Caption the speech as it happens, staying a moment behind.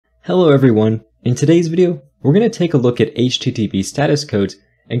Hello everyone, in today's video, we're going to take a look at HTTP status codes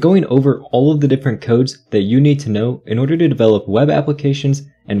and going over all of the different codes that you need to know in order to develop web applications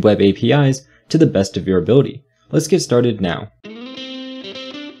and web APIs to the best of your ability. Let's get started now.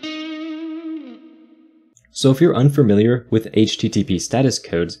 So if you're unfamiliar with HTTP status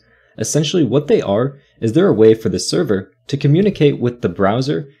codes, essentially what they are is they're a way for the server to communicate with the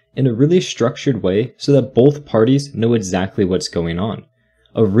browser in a really structured way so that both parties know exactly what's going on.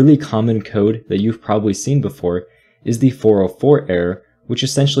 A really common code that you've probably seen before is the 404 error, which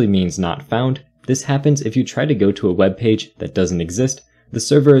essentially means not found. This happens if you try to go to a web page that doesn't exist. The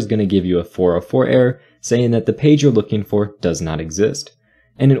server is going to give you a 404 error saying that the page you're looking for does not exist.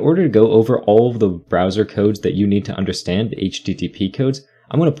 And in order to go over all of the browser codes that you need to understand, the HTTP codes,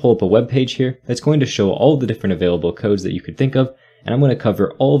 I'm going to pull up a web page here that's going to show all the different available codes that you could think of, and I'm going to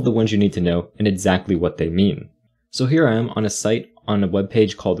cover all of the ones you need to know and exactly what they mean. So here I am on a site on a web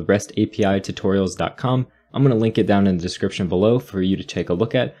page called restapitutorials.com. I'm going to link it down in the description below for you to take a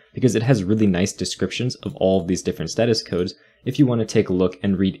look at because it has really nice descriptions of all of these different status codes if you want to take a look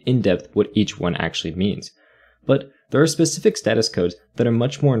and read in depth what each one actually means. But there are specific status codes that are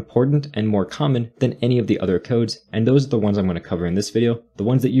much more important and more common than any of the other codes, and those are the ones I'm going to cover in this video, the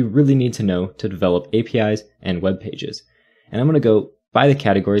ones that you really need to know to develop APIs and web pages. And I'm going to go by the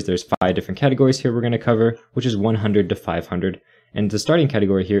categories. There's 5 different categories here we're going to cover, which is 100 to 500. And the starting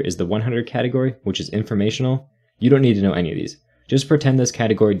category here is the 100 category, which is informational. You don't need to know any of these. Just pretend this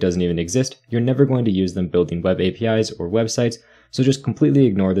category doesn't even exist. You're never going to use them building web APIs or websites, so just completely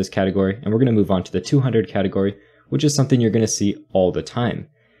ignore this category, and we're going to move on to the 200 category, which is something you're going to see all the time.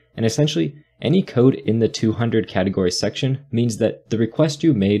 And essentially, any code in the 200 category section means that the request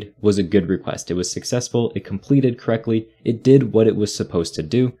you made was a good request. It was successful, it completed correctly, it did what it was supposed to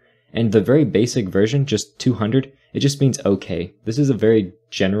do. And the very basic version, just 200, it just means okay. This is a very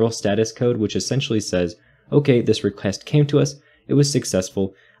general status code, which essentially says, okay, this request came to us, it was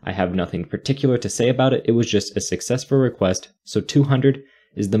successful, I have nothing particular to say about it, it was just a successful request. So 200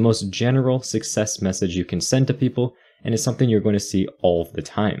 is the most general success message you can send to people, and it's something you're going to see all the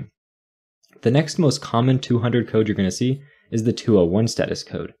time. The next most common 200 code you're going to see is the 201 status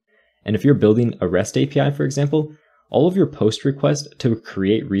code. And if you're building a REST API, for example, all of your post requests to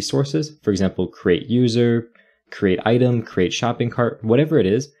create resources, for example, create user, create item, create shopping cart, whatever it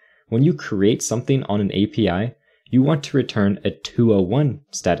is, when you create something on an API, you want to return a 201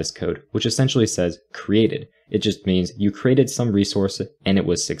 status code, which essentially says created. It just means you created some resource and it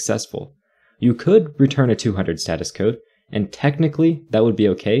was successful. You could return a 200 status code, and technically that would be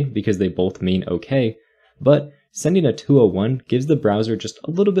okay because they both mean okay, but sending a 201 gives the browser just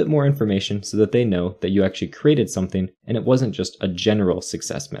a little bit more information so that they know that you actually created something and it wasn't just a general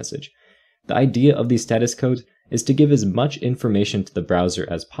success message. The idea of these status codes is to give as much information to the browser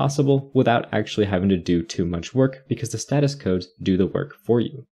as possible without actually having to do too much work because the status codes do the work for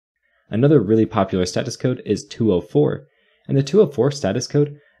you. Another really popular status code is 204, and the 204 status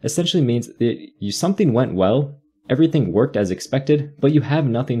code essentially means that something went well, everything worked as expected, but you have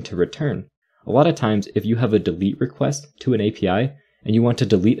nothing to return. A lot of times, if you have a delete request to an API and you want to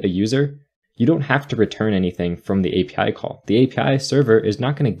delete a user, you don't have to return anything from the API call. The API server is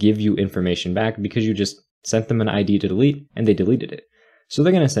not going to give you information back because you just sent them an ID to delete and they deleted it. So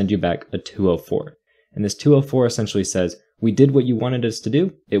they're going to send you back a 204. And this 204 essentially says, we did what you wanted us to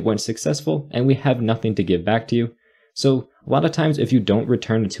do, it went successful, and we have nothing to give back to you. So a lot of times if you don't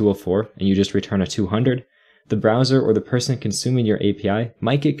return a 204 and you just return a 200, the browser or the person consuming your API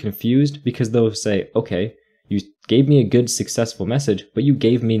might get confused because they'll say, okay, you gave me a good successful message, but you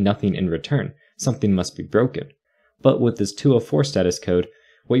gave me nothing in return. Something must be broken. But with this 204 status code,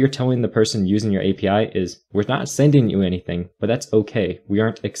 what you're telling the person using your API is, we're not sending you anything, but that's okay. We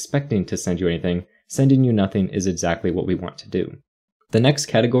aren't expecting to send you anything. Sending you nothing is exactly what we want to do. The next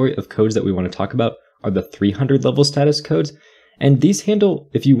category of codes that we want to talk about are the 300 level status codes. And these handle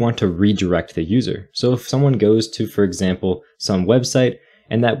if you want to redirect the user. So if someone goes to, for example, some website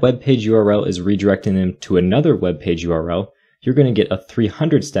and that web page URL is redirecting them to another web page URL, you're going to get a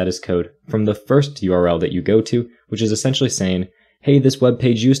 300 status code from the first URL that you go to, which is essentially saying, hey, this web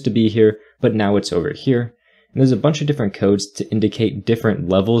page used to be here, but now it's over here. And there's a bunch of different codes to indicate different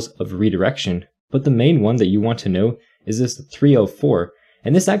levels of redirection, but the main one that you want to know is this 304.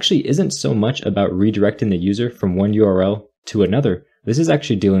 And this actually isn't so much about redirecting the user from one URL to another. This is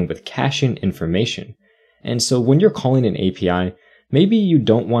actually dealing with caching information. And so when you're calling an API, maybe you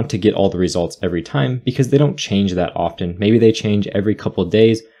don't want to get all the results every time because they don't change that often. Maybe they change every couple of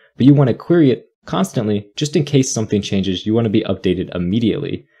days, but you want to query it constantly just in case something changes. You want to be updated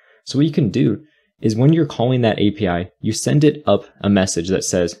immediately. So what you can do is when you're calling that API, you send it up a message that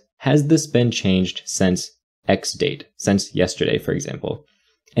says, has this been changed since X date, since yesterday, for example?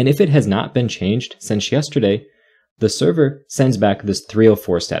 And if it has not been changed since yesterday, the server sends back this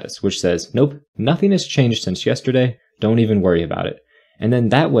 304 status, which says, nope, nothing has changed since yesterday, don't even worry about it. And then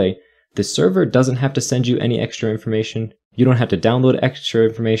that way, the server doesn't have to send you any extra information, you don't have to download extra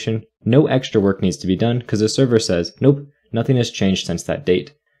information, no extra work needs to be done because the server says, nope, nothing has changed since that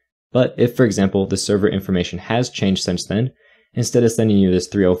date. But if, for example, the server information has changed since then, instead of sending you this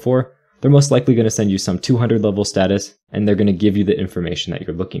 304, they're most likely going to send you some 200 level status, and they're going to give you the information that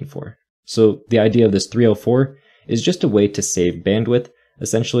you're looking for. So the idea of this 304 is just a way to save bandwidth.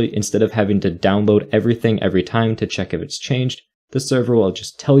 Essentially, instead of having to download everything every time to check if it's changed, the server will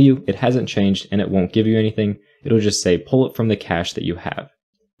just tell you it hasn't changed and it won't give you anything. It'll just say pull it from the cache that you have.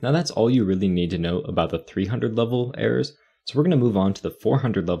 Now that's all you really need to know about the 300 level errors. So we're going to move on to the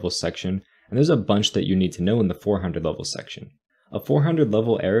 400 level section, and there's a bunch that you need to know in the 400 level section. A 400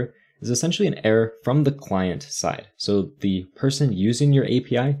 level error is essentially an error from the client side. So the person using your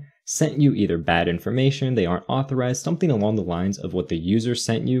API sent you either bad information, they aren't authorized, something along the lines of what the user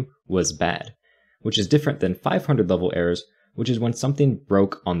sent you was bad, which is different than 500 level errors, which is when something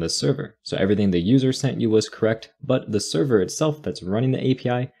broke on the server. So everything the user sent you was correct, but the server itself that's running the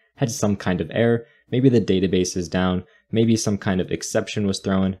API had some kind of error. Maybe the database is down, maybe some kind of exception was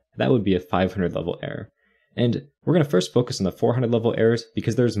thrown. That would be a 500 level error. And we're going to first focus on the 400 level errors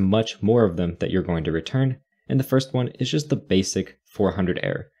because there's much more of them that you're going to return. And the first one is just the basic 400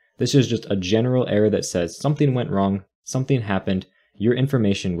 error. This is just a general error that says something went wrong, something happened, your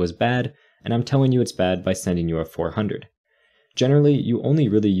information was bad, and I'm telling you it's bad by sending you a 400. Generally, you only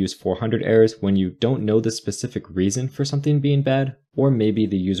really use 400 errors when you don't know the specific reason for something being bad, or maybe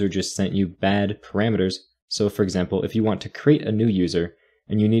the user just sent you bad parameters. So for example, if you want to create a new user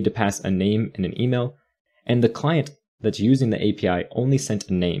and you need to pass a name and an email, and the client that's using the API only sent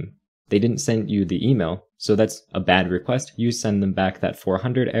a name, they didn't send you the email, so that's a bad request. You send them back that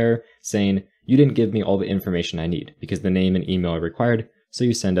 400 error saying, you didn't give me all the information I need because the name and email are required, so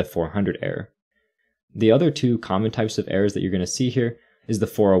you send a 400 error. The other two common types of errors that you're going to see here is the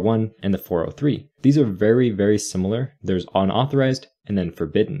 401 and the 403. These are very, very similar. There's unauthorized and then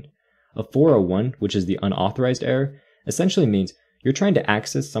forbidden. A 401, which is the unauthorized error, essentially means you're trying to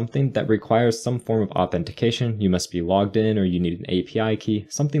access something that requires some form of authentication. You must be logged in or you need an API key,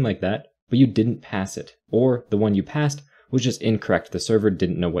 something like that, but you didn't pass it. Or the one you passed was just incorrect. The server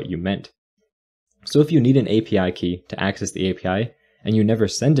didn't know what you meant. So if you need an API key to access the API and you never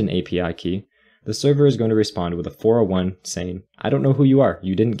send an API key, the server is going to respond with a 401 saying, I don't know who you are.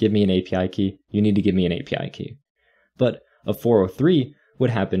 You didn't give me an API key. You need to give me an API key. But a 403 would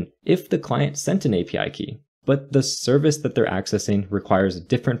happen if the client sent an API key, but the service that they're accessing requires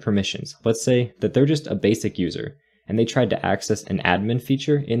different permissions. Let's say that they're just a basic user and they tried to access an admin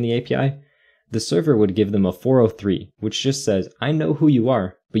feature in the API. The server would give them a 403, which just says, I know who you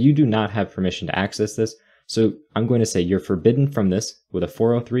are, but you do not have permission to access this. So I'm going to say you're forbidden from this with a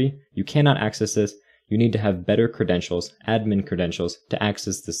 403. You cannot access this. You need to have better credentials, admin credentials, to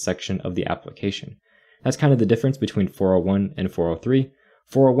access this section of the application. That's kind of the difference between 401 and 403.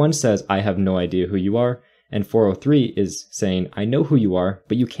 401 says, I have no idea who you are. And 403 is saying, I know who you are,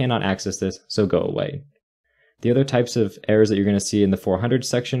 but you cannot access this, so go away. The other types of errors that you're going to see in the 400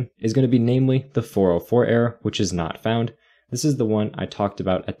 section is going to be namely the 404 error, which is not found. This is the one I talked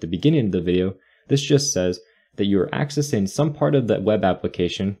about at the beginning of the video. This just says that you're accessing some part of that web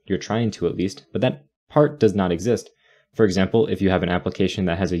application, you're trying to at least, but that part does not exist. For example, if you have an application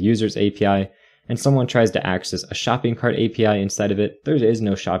that has a user's API and someone tries to access a shopping cart API inside of it, there is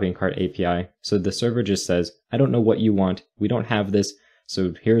no shopping cart API. So the server just says, I don't know what you want, we don't have this,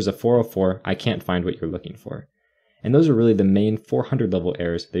 so here's a 404, I can't find what you're looking for. And those are really the main 400 level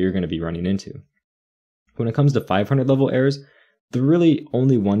errors that you're going to be running into. When it comes to 500 level errors, the really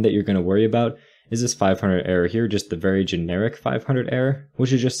only one that you're going to worry about is this 500 error here, just the very generic 500 error,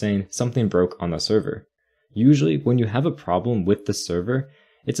 which is just saying something broke on the server. Usually when you have a problem with the server,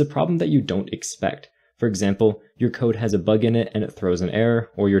 it's a problem that you don't expect. For example, your code has a bug in it and it throws an error,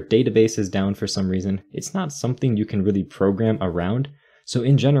 or your database is down for some reason. It's not something you can really program around. So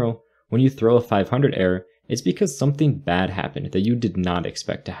in general, when you throw a 500 error, it's because something bad happened that you did not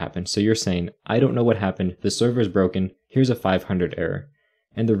expect to happen. So you're saying, I don't know what happened, the server is broken, here's a 500 error.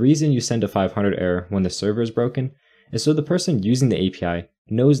 And the reason you send a 500 error when the server is broken is so the person using the API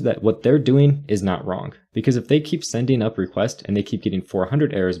knows that what they're doing is not wrong. Because if they keep sending up requests and they keep getting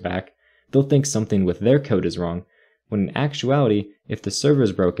 400 errors back, they'll think something with their code is wrong. When in actuality, if the server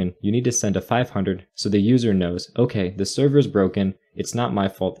is broken, you need to send a 500 so the user knows, okay, the server is broken, it's not my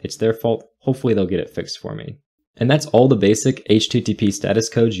fault, it's their fault, hopefully they'll get it fixed for me. And that's all the basic HTTP status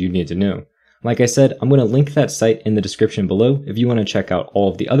codes you need to know. Like I said, I'm going to link that site in the description below if you want to check out all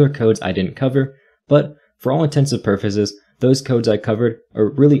of the other codes I didn't cover, but for all intents and purposes, those codes I covered are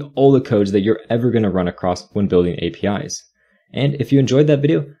really all the codes that you're ever going to run across when building APIs. And if you enjoyed that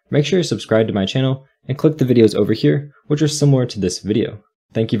video, make sure you subscribe to my channel and click the videos over here, which are similar to this video.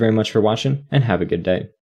 Thank you very much for watching and have a good day.